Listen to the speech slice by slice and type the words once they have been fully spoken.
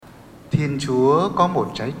Thiên Chúa có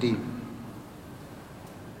một trái tim.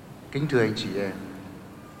 Kính thưa anh chị em,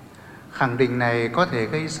 khẳng định này có thể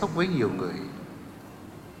gây sốc với nhiều người.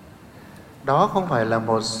 Đó không phải là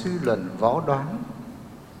một suy luận võ đoán,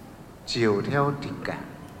 chiều theo tình cảm,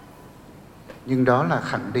 nhưng đó là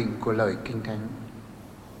khẳng định của lời Kinh Thánh.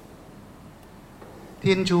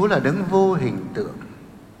 Thiên Chúa là đấng vô hình tượng,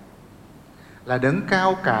 là đấng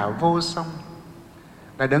cao cả vô song,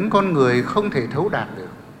 là đấng con người không thể thấu đạt được,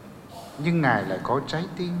 nhưng Ngài lại có trái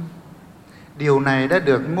tim. Điều này đã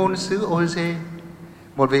được ngôn sứ Ô-dê,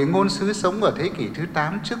 một vị ngôn sứ sống ở thế kỷ thứ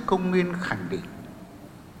 8 trước công nguyên, khẳng định.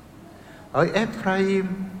 Ở Ephraim,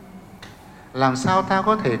 làm sao ta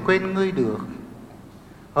có thể quên ngươi được?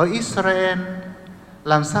 Ở Israel,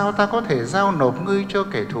 làm sao ta có thể giao nộp ngươi cho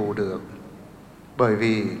kẻ thù được? Bởi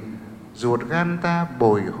vì ruột gan ta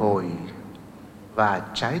bồi hồi và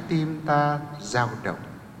trái tim ta dao động.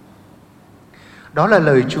 Đó là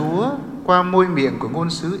lời Chúa qua môi miệng của ngôn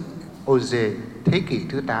sứ Ô-dê thế kỷ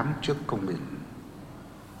thứ 8 trước công nguyên.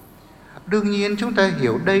 Đương nhiên chúng ta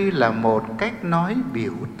hiểu đây là một cách nói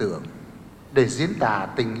biểu tượng để diễn tả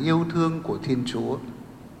tình yêu thương của Thiên Chúa.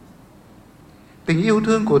 Tình yêu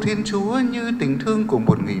thương của Thiên Chúa như tình thương của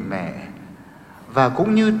một người mẹ và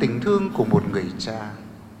cũng như tình thương của một người cha.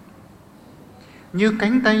 Như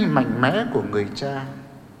cánh tay mạnh mẽ của người cha,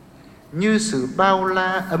 như sự bao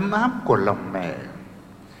la ấm áp của lòng mẹ,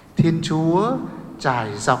 Thiên Chúa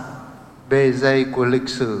trải dọc bề dày của lịch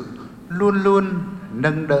sử luôn luôn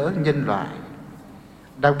nâng đỡ nhân loại,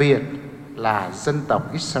 đặc biệt là dân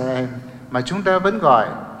tộc Israel mà chúng ta vẫn gọi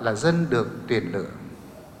là dân được tuyển lựa.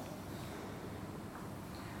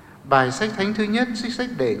 Bài sách thánh thứ nhất, sách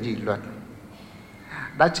Đệ Nhị Luật,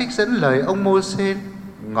 đã trích dẫn lời ông Mô-sê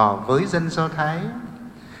ngỏ với dân Do Thái: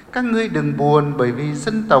 các ngươi đừng buồn, bởi vì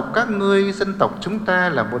dân tộc các ngươi, dân tộc chúng ta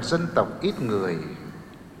là một dân tộc ít người.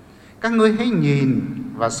 Các ngươi hãy nhìn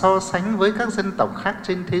và so sánh với các dân tộc khác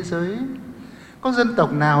trên thế giới. Có dân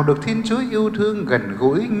tộc nào được Thiên Chúa yêu thương gần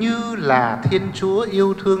gũi như là Thiên Chúa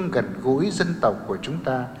yêu thương gần gũi dân tộc của chúng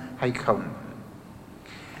ta hay không?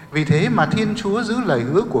 Vì thế mà Thiên Chúa giữ lời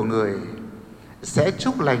hứa của Người, sẽ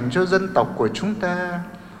chúc lành cho dân tộc của chúng ta,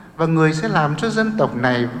 và Người sẽ làm cho dân tộc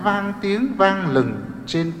này vang tiếng vang lừng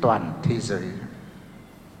trên toàn thế giới.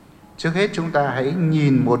 Trước hết chúng ta hãy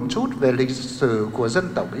nhìn một chút về lịch sử của dân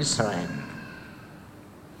tộc Israel.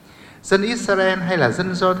 Dân Israel hay là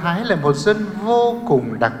dân Do Thái là một dân vô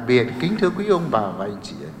cùng đặc biệt, kính thưa quý ông bà và anh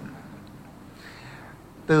chị em.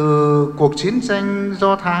 Từ cuộc chiến tranh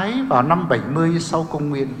Do Thái vào năm 70 sau công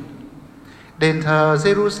nguyên, đền thờ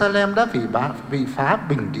Jerusalem đã bị phá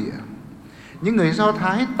bình địa. Những người Do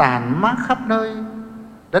Thái tàn mát khắp nơi.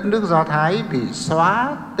 Đất nước Do Thái bị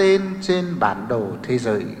xóa tên trên bản đồ thế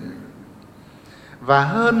giới. Và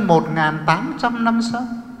hơn 1.800 năm sau,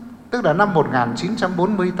 tức là năm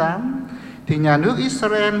 1948, thì nhà nước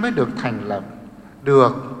Israel mới được thành lập,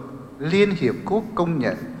 được Liên Hiệp Quốc công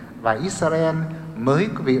nhận, và Israel mới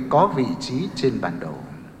có vị trí trên bản đồ.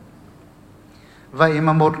 Vậy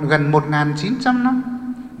mà gần 1.900 năm,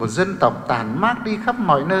 một dân tộc tàn mát đi khắp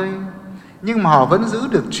mọi nơi, nhưng mà họ vẫn giữ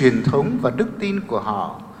được truyền thống và đức tin của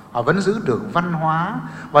họ. Họ vẫn giữ được văn hóa,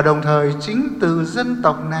 và đồng thời chính từ dân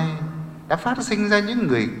tộc này đã phát sinh ra những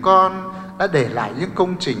người con đã để lại những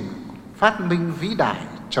công trình phát minh vĩ đại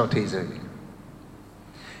cho thế giới.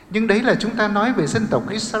 Nhưng đấy là chúng ta nói về dân tộc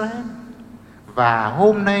Israel. Và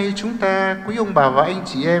hôm nay chúng ta, quý ông bà và anh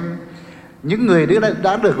chị em, những người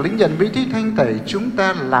đã được lính nhận bí tích thanh tẩy, chúng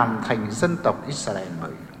ta làm thành dân tộc Israel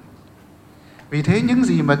mới. Vì thế những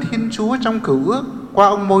gì mà Thiên Chúa trong Cựu Ước qua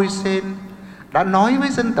ông Môi-se đã nói với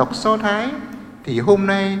dân tộc Do Thái, thì hôm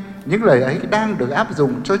nay những lời ấy đang được áp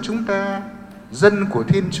dụng cho chúng ta, dân của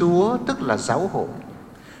Thiên Chúa, tức là giáo hội,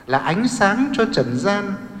 là ánh sáng cho trần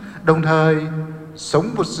gian, đồng thời sống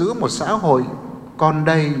giữa một xã hội còn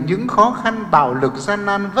đầy những khó khăn, bạo lực, gian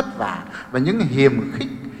nan, vất vả và những hiềm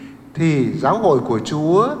khích, thì giáo hội của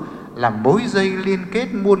Chúa là mối dây liên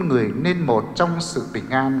kết muôn người nên một trong sự bình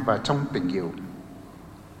an và trong tình yêu.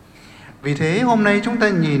 Vì thế hôm nay chúng ta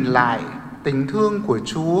nhìn lại tình thương của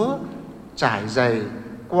Chúa trải dày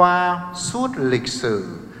qua suốt lịch sử,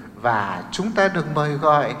 và chúng ta được mời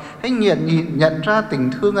gọi hãy nhận ra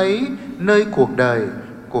tình thương ấy nơi cuộc đời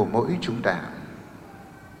của mỗi chúng ta.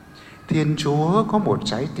 Thiên Chúa có một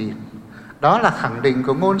trái tim. Đó là khẳng định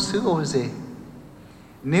của ngôn sứ Ô-dê.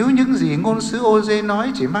 Nếu những gì ngôn sứ Ô-dê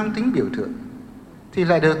nói chỉ mang tính biểu tượng, thì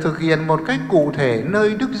lại được thực hiện một cách cụ thể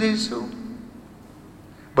nơi Đức Giêsu.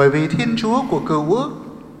 Bởi vì Thiên Chúa của Cựu Ước,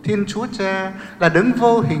 Thiên Chúa Cha, là đấng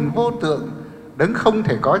vô hình vô tượng, đấng không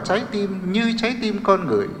thể có trái tim như trái tim con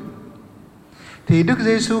người. thì Đức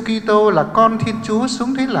Giêsu Kitô là con Thiên Chúa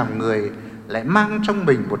xuống thế làm người, lại mang trong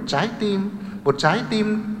mình một trái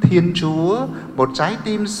tim Thiên Chúa, một trái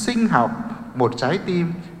tim sinh học, một trái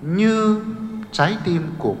tim như trái tim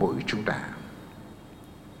của mỗi chúng ta.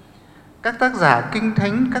 Các tác giả Kinh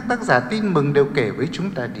Thánh, các tác giả Tin Mừng đều kể với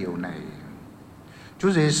chúng ta điều này.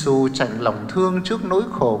 Chúa Giêsu chạnh lòng thương trước nỗi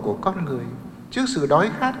khổ của con người, trước sự đói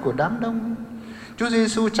khát của đám đông. Chúa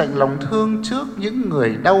Giêsu chạnh lòng thương trước những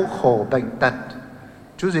người đau khổ bệnh tật.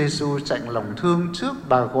 Chúa Giêsu chạnh lòng thương trước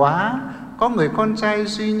bà góa có người con trai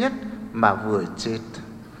duy nhất mà vừa chết.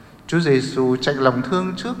 Chúa Giêsu chạnh lòng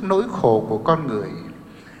thương trước nỗi khổ của con người.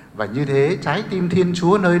 Và như thế, trái tim Thiên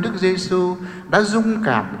Chúa nơi Đức Giêsu đã rung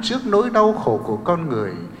cảm trước nỗi đau khổ của con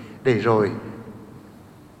người, để rồi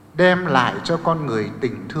đem lại cho con người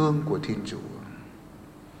tình thương của Thiên Chúa.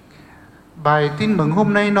 Bài Tin Mừng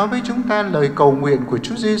hôm nay nói với chúng ta lời cầu nguyện của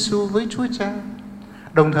Chúa Giêsu với Chúa Cha.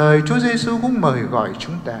 Đồng thời Chúa Giêsu cũng mời gọi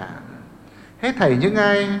chúng ta: hết thảy những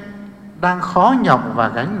ai đang khó nhọc và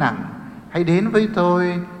gánh nặng, hãy đến với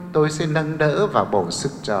tôi sẽ nâng đỡ và bổ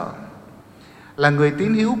sức cho. Là người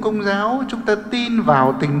tín hữu Công giáo, chúng ta tin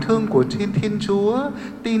vào tình thương của Thiên Chúa,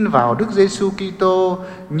 tin vào Đức Giêsu Kitô.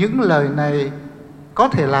 Những lời này có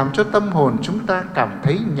thể làm cho tâm hồn chúng ta cảm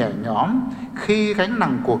thấy nhẹ nhõm khi gánh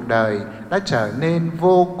nặng cuộc đời đã trở nên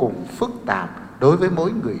vô cùng phức tạp đối với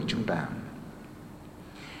mỗi người chúng ta.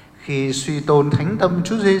 Khi suy tôn thánh tâm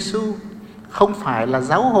Chúa Giêsu, không phải là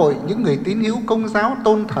giáo hội những người tín hữu Công giáo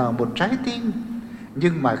tôn thờ một trái tim,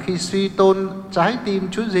 nhưng mà khi suy tôn trái tim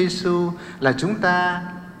Chúa Giêsu là chúng ta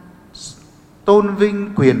tôn vinh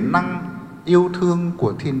quyền năng yêu thương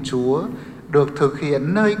của Thiên Chúa được thực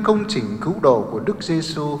hiện nơi công trình cứu độ của Đức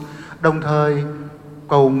Giêsu, đồng thời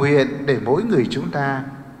cầu nguyện để mỗi người chúng ta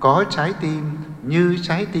có trái tim như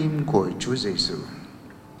trái tim của Chúa Giêsu.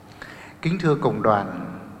 Kính thưa cộng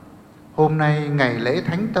đoàn, hôm nay ngày lễ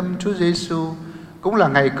Thánh Tâm Chúa Giêsu cũng là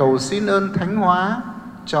ngày cầu xin ơn thánh hóa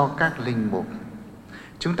cho các linh mục.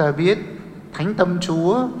 Chúng ta biết Thánh Tâm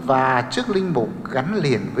Chúa và chức linh mục gắn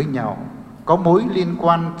liền với nhau, có mối liên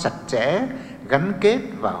quan chặt chẽ, gắn kết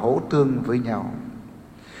và hỗ tương với nhau.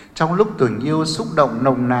 Trong lúc tình yêu xúc động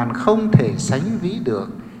nồng nàn không thể sánh ví được,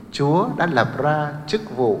 Chúa đã lập ra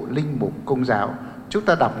chức vụ linh mục Công giáo. Chúng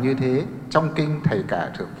ta đọc như thế trong kinh Thầy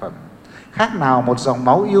Cả Thượng Phẩm. Khác nào một dòng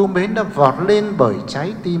máu yêu mến đã vọt lên bởi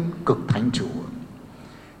trái tim cực thánh Chúa.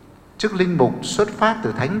 Chức linh mục xuất phát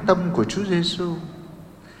từ thánh tâm của Chúa Giêsu,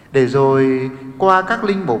 để rồi qua các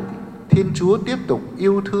linh mục, Thiên Chúa tiếp tục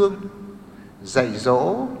yêu thương, dạy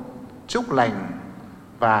dỗ, chúc lành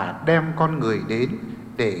và đem con người đến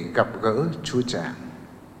để gặp gỡ Chúa Cha.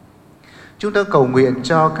 Chúng ta cầu nguyện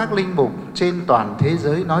cho các linh mục trên toàn thế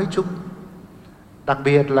giới nói chung, đặc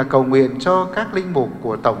biệt là cầu nguyện cho các linh mục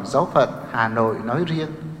của Tổng Giáo phận Hà Nội nói riêng,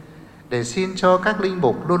 để xin cho các linh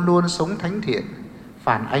mục luôn luôn sống thánh thiện,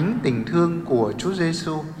 phản ánh tình thương của Chúa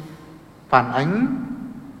Giêsu, phản ánh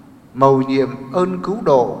mầu nhiệm ơn cứu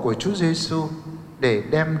độ của Chúa Giêsu để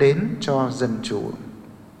đem đến cho dân Chúa.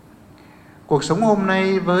 Cuộc sống hôm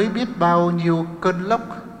nay với biết bao nhiêu cơn lốc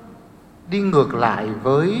đi ngược lại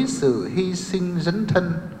với sự hy sinh dấn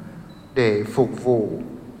thân để phục vụ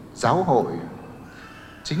giáo hội.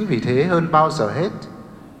 Chính vì thế hơn bao giờ hết,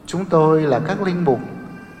 chúng tôi là các linh mục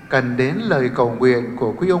cần đến lời cầu nguyện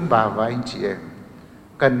của quý ông bà và anh chị em,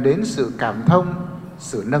 cần đến sự cảm thông,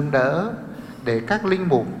 sự nâng đỡ để các linh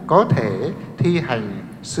mục có thể thi hành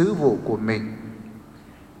sứ vụ của mình.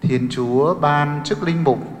 Thiên Chúa ban chức linh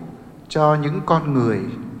mục cho những con người,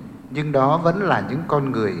 nhưng đó vẫn là những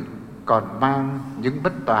con người còn mang những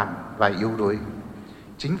bất toàn và yếu đuối.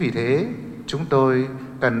 Chính vì thế, chúng tôi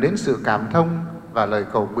cần đến sự cảm thông và lời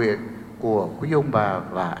cầu nguyện của quý ông bà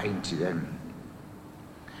và anh chị em.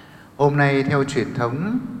 Hôm nay theo truyền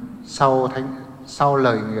thống, sau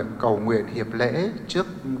lời cầu nguyện hiệp lễ trước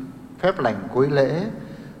phép lành cuối lễ,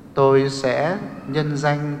 tôi sẽ nhân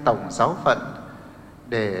danh Tổng Giáo phận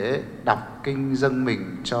để đọc kinh dâng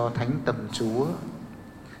mình cho Thánh Tâm Chúa.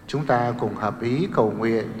 Chúng ta cùng hợp ý cầu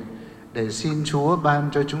nguyện để xin Chúa ban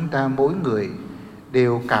cho chúng ta mỗi người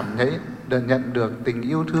đều nhận được tình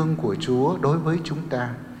yêu thương của Chúa đối với chúng ta,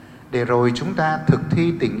 để rồi chúng ta thực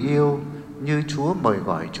thi tình yêu như Chúa mời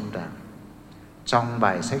gọi chúng ta. Trong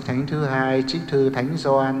bài sách Thánh thứ 2 trích thư Thánh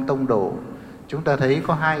Gioan Tông Đồ, chúng ta thấy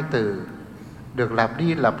có 2 từ được lặp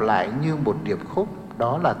đi lặp lại như một điệp khúc,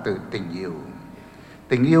 đó là từ tình yêu.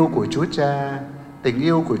 Tình yêu của Chúa Cha, tình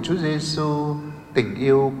yêu của Chúa Giêsu, tình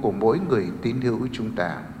yêu của mỗi người tín hữu chúng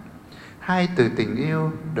ta. 2 từ tình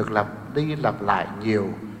yêu được lặp đi lặp lại nhiều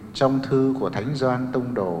trong thư của Thánh Gioan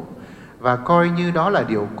Tông Đồ, và coi như đó là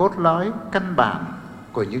điều cốt lõi căn bản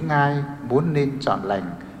của những ai muốn nên chọn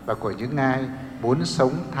lành và của những ai muốn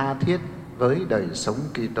sống tha thiết với đời sống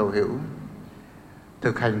Kitô hữu.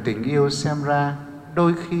 Thực hành tình yêu xem ra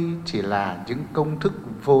đôi khi chỉ là những công thức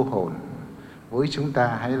vô hồn. Mỗi chúng ta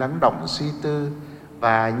hãy lắng đọng suy tư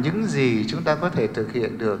và những gì chúng ta có thể thực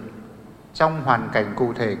hiện được trong hoàn cảnh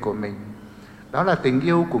cụ thể của mình. Đó là tình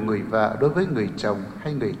yêu của người vợ đối với người chồng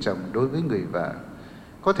hay người chồng đối với người vợ.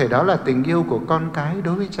 Có thể đó là tình yêu của con cái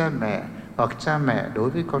đối với cha mẹ hoặc cha mẹ đối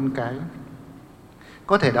với con cái.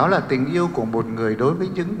 Có thể đó là tình yêu của một người đối với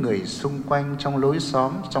những người xung quanh trong lối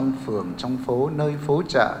xóm, trong phường, trong phố, nơi phố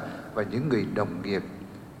chợ và những người đồng nghiệp.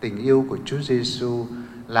 Tình yêu của Chúa Giêsu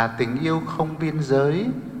là tình yêu không biên giới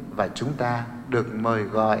và chúng ta được mời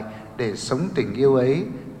gọi để sống tình yêu ấy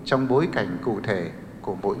trong bối cảnh cụ thể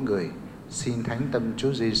của mỗi người. Xin Thánh Tâm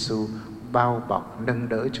Chúa Giêsu bao bọc nâng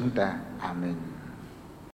đỡ chúng ta. Amen.